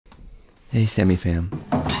Hey Sammy fam.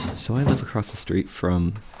 So I live across the street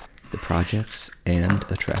from the projects and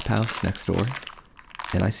a trap house next door,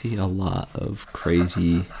 and I see a lot of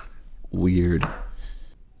crazy, weird,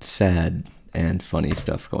 sad, and funny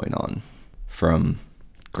stuff going on. From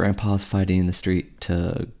grandpas fighting in the street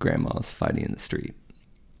to grandmas fighting in the street.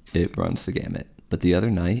 It runs the gamut. But the other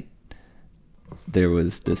night, there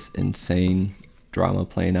was this insane drama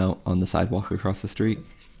playing out on the sidewalk across the street.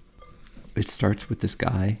 It starts with this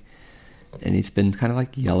guy, and he's been kind of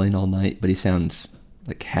like yelling all night, but he sounds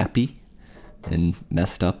like happy and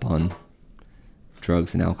messed up on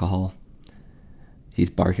drugs and alcohol. He's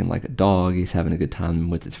barking like a dog. He's having a good time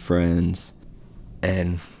with his friends.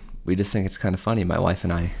 And we just think it's kind of funny. My wife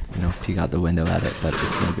and I, peek out the window at it, but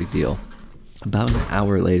it's no big deal. About an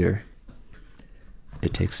hour later,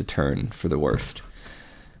 it takes a turn for the worst.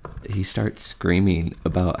 He starts screaming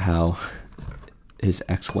about how his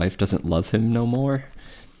ex-wife doesn't love him no more.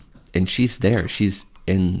 And she's there. She's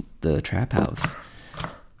in the trap house.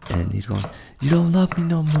 And he's going, "You don't love me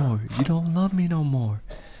no more. You don't love me no more."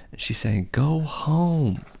 And she's saying, "Go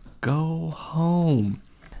home. Go home."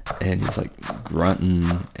 And he's like grunting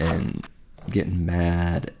and getting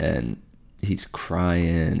mad. And he's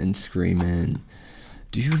crying and screaming,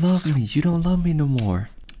 "Do you love me? You don't love me no more."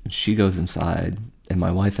 And she goes inside. And my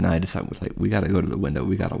wife and I decide, we got to go to the window.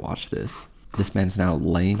 We got to watch this. This man's now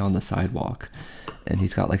laying on the sidewalk, and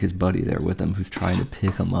he's got like his buddy there with him who's trying to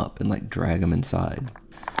pick him up and like drag him inside.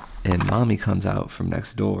 And mommy comes out from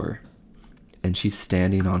next door, and she's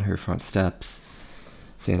standing on her front steps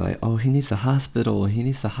saying like, "Oh, he needs a hospital, he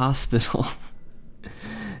needs a hospital."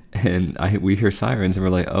 And we hear sirens, and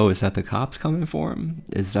we're like, "Oh, is that the cops coming for him?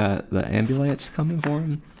 Is that the ambulance coming for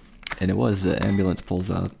him?" And it was. The ambulance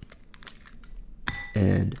pulls up,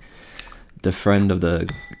 and the friend of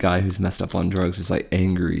the guy who's messed up on drugs is like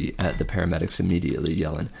angry at the paramedics, immediately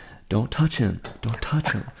yelling, "Don't touch him! Don't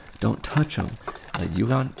touch him! Don't touch him! Like you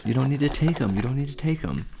don't need to take him! You don't need to take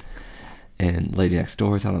him!" And lady next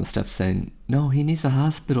door is out on the steps saying, "No, he needs a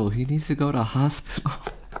hospital! He needs to go to a hospital!"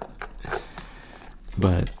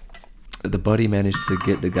 But the buddy managed to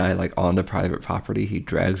get the guy like onto private property. He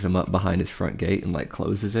drags him up behind his front gate and like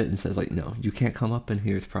closes it and says like, "No, you can't come up in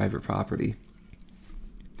here. It's private property."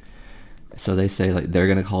 So they say like they're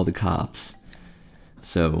gonna call the cops.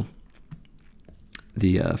 So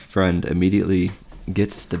the friend immediately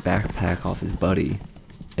gets the backpack off his buddy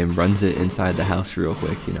and runs it inside the house real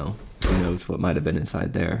quick. Who knows what might have been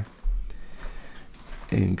inside there.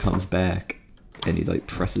 And comes back, and he like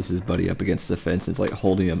presses his buddy up against the fence and is like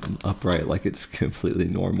holding him upright like it's completely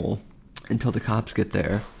normal until the cops get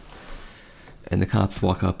there. And the cops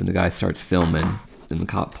walk up, and the guy starts filming, and the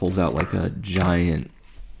cop pulls out like a giant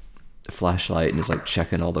flashlight and is like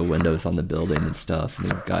checking all the windows on the building and stuff, and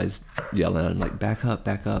the guy's yelling at him like, back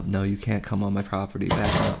up, no, you can't come on my property,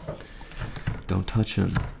 back up, don't touch him."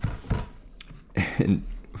 And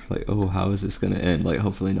we're like, oh, how is this gonna end? Like,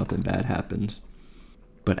 hopefully nothing bad happens.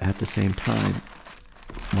 But at the same time,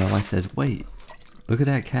 my wife says, "Wait, look at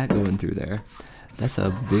that cat going through there. That's a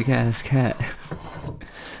big ass cat."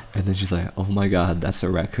 And then she's like, "Oh my god, that's a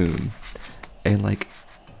raccoon." And like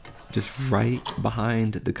just right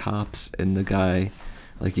behind the cops and the guy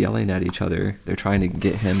like yelling at each other, they're trying to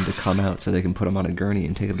get him to come out so they can put him on a gurney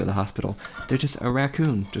and take him to the hospital. They're just a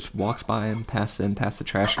raccoon just walks by him, past the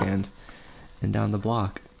trash cans and down the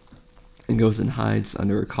block, and goes and hides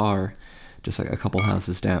under a car just like a couple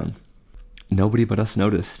houses down. Nobody but us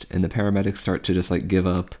noticed, and the paramedics start to just like give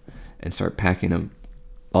up and start packing them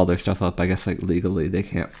all their stuff up. I guess like legally they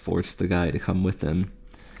can't force the guy to come with them.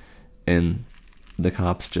 And the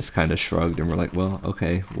cops just kind of shrugged and were like, "Well,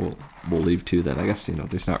 okay, we'll leave too then. I guess,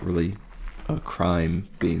 there's not really a crime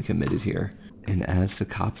being committed here." And as the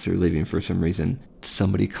cops are leaving, for some reason,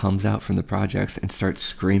 somebody comes out from the projects and starts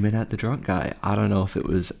screaming at the drunk guy. I don't know if it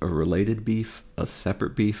was a related beef, a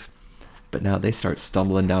separate beef, but now they start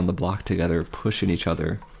stumbling down the block together, pushing each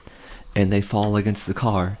other, and they fall against the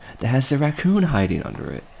car that has the raccoon hiding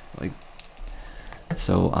under it. Like,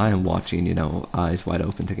 so I am watching, eyes wide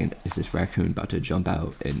open, thinking, is this raccoon about to jump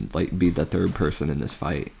out and like be the third person in this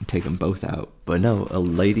fight and take them both out? But no, a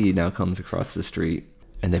lady now comes across the street,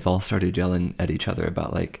 and they've all started yelling at each other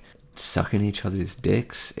about like sucking each other's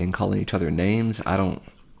dicks and calling each other names. I don't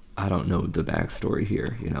know the backstory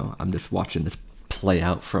here. I'm just watching this play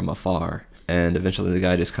out from afar. And eventually the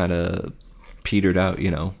guy just kind of petered out.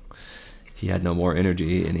 He had no more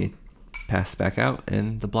energy, and he passed back out,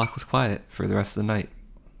 and the block was quiet for the rest of the night.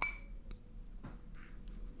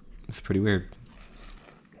 It's pretty weird.